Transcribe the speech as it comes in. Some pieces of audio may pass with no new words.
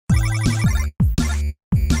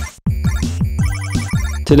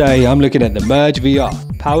Today I'm looking at the Merge VR,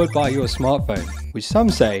 powered by your smartphone, which some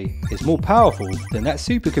say is more powerful than that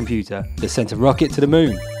supercomputer that sent a rocket to the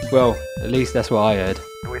moon. Well, at least that's what I heard.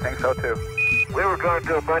 We think so too. We were going to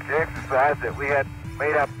do a bunch of exercise that we had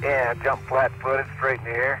made up and jump flat-footed straight in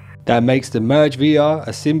the air. That makes the Merge VR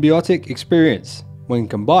a symbiotic experience when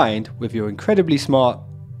combined with your incredibly smart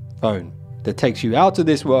phone that takes you out of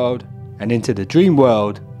this world and into the dream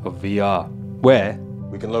world of VR, where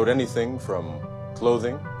we can load anything from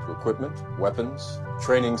clothing to equipment, weapons,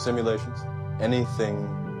 training simulations, anything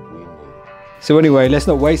we need. So anyway, let's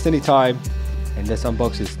not waste any time and let's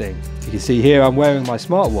unbox this thing. You can see here I'm wearing my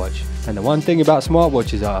smartwatch, and the one thing about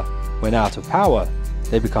smartwatches are, when out of power,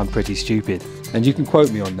 they become pretty stupid. And you can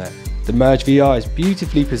quote me on that. The Merge VR is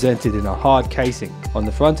beautifully presented in a hard casing. On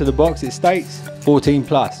the front of the box it states 14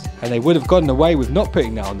 plus, and they would have gotten away with not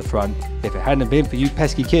putting that on the front if it hadn't been for you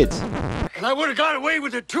pesky kids. And I would have got away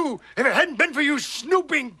with it too if it hadn't been for you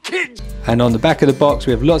snooping kids. And on the back of the box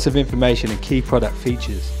we have lots of information and key product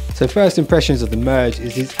features. So first impressions of the Merge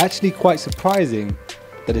is it's actually quite surprising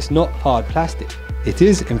that it's not hard plastic. It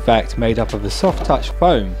is in fact made up of a soft touch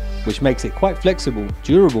foam, which makes it quite flexible,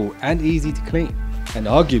 durable and easy to clean, and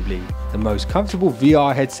arguably the most comfortable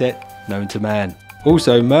VR headset known to man.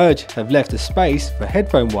 Also, Merge have left a space for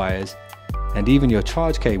headphone wires and even your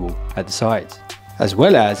charge cable at the sides, as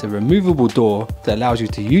well as a removable door that allows you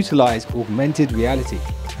to utilize augmented reality.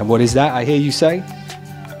 And what is that, I hear you say?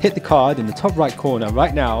 Hit the card in the top right corner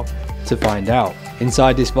right now to find out.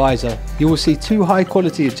 Inside this visor, you will see two high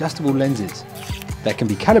quality adjustable lenses that can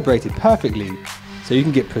be calibrated perfectly so you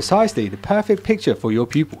can get precisely the perfect picture for your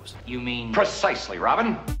pupils. You mean precisely,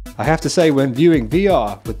 Robin? I have to say, when viewing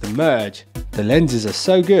VR with the Merge, the lenses are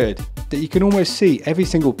so good that you can almost see every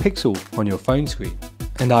single pixel on your phone screen.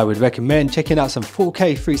 And I would recommend checking out some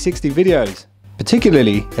 4K 360 videos,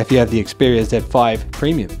 particularly if you have the Xperia Z5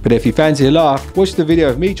 Premium. But if you fancy a laugh, watch the video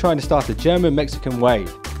of me trying to start a German-Mexican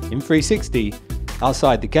wave in 360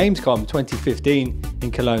 outside the Gamescom 2015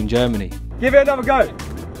 in Cologne, Germany. Give it another go!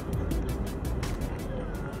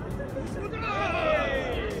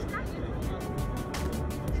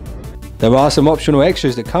 There are some optional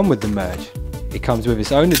extras that come with the Merge. It comes with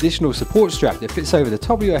its own additional support strap that fits over the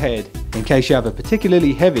top of your head in case you have a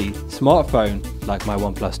particularly heavy smartphone like my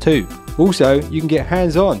OnePlus 2. Also, you can get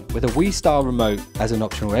hands-on with a Wii style remote as an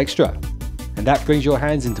optional extra, and that brings your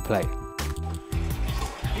hands into play.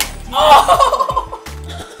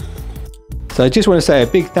 So I just want to say a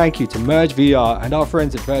big thank you to Merge VR and our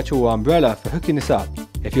friends at Virtual Umbrella for hooking this up.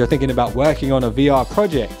 If you're thinking about working on a VR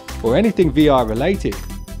project or anything VR related,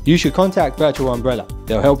 you should contact Virtual Umbrella.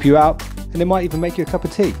 They'll help you out and they might even make you a cup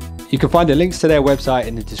of tea. You can find the links to their website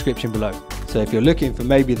in the description below. So if you're looking for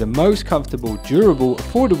maybe the most comfortable, durable,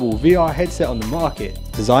 affordable VR headset on the market,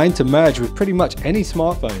 designed to merge with pretty much any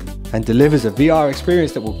smartphone and delivers a VR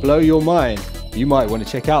experience that will blow your mind, you might want to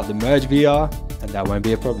check out the Merge VR, and that won't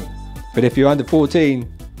be a problem. But if you're under 14,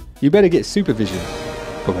 you better get supervision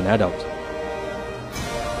from an adult.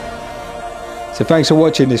 So thanks for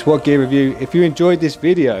watching this WhatGear review. If you enjoyed this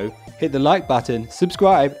video, hit the like button,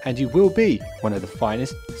 subscribe, and you will be one of the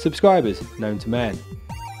finest subscribers known to man.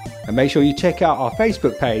 And make sure you check out our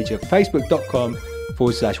Facebook page at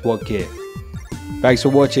facebook.com/WhatGear. Thanks for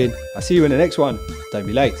watching. I'll see you in the next one. Don't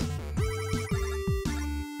be late.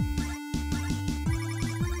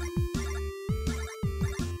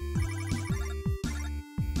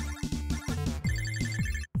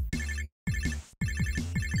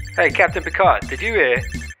 Hey Captain Picard, did you hear?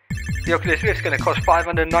 The Oculus Rift's going to cost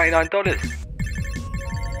 $599.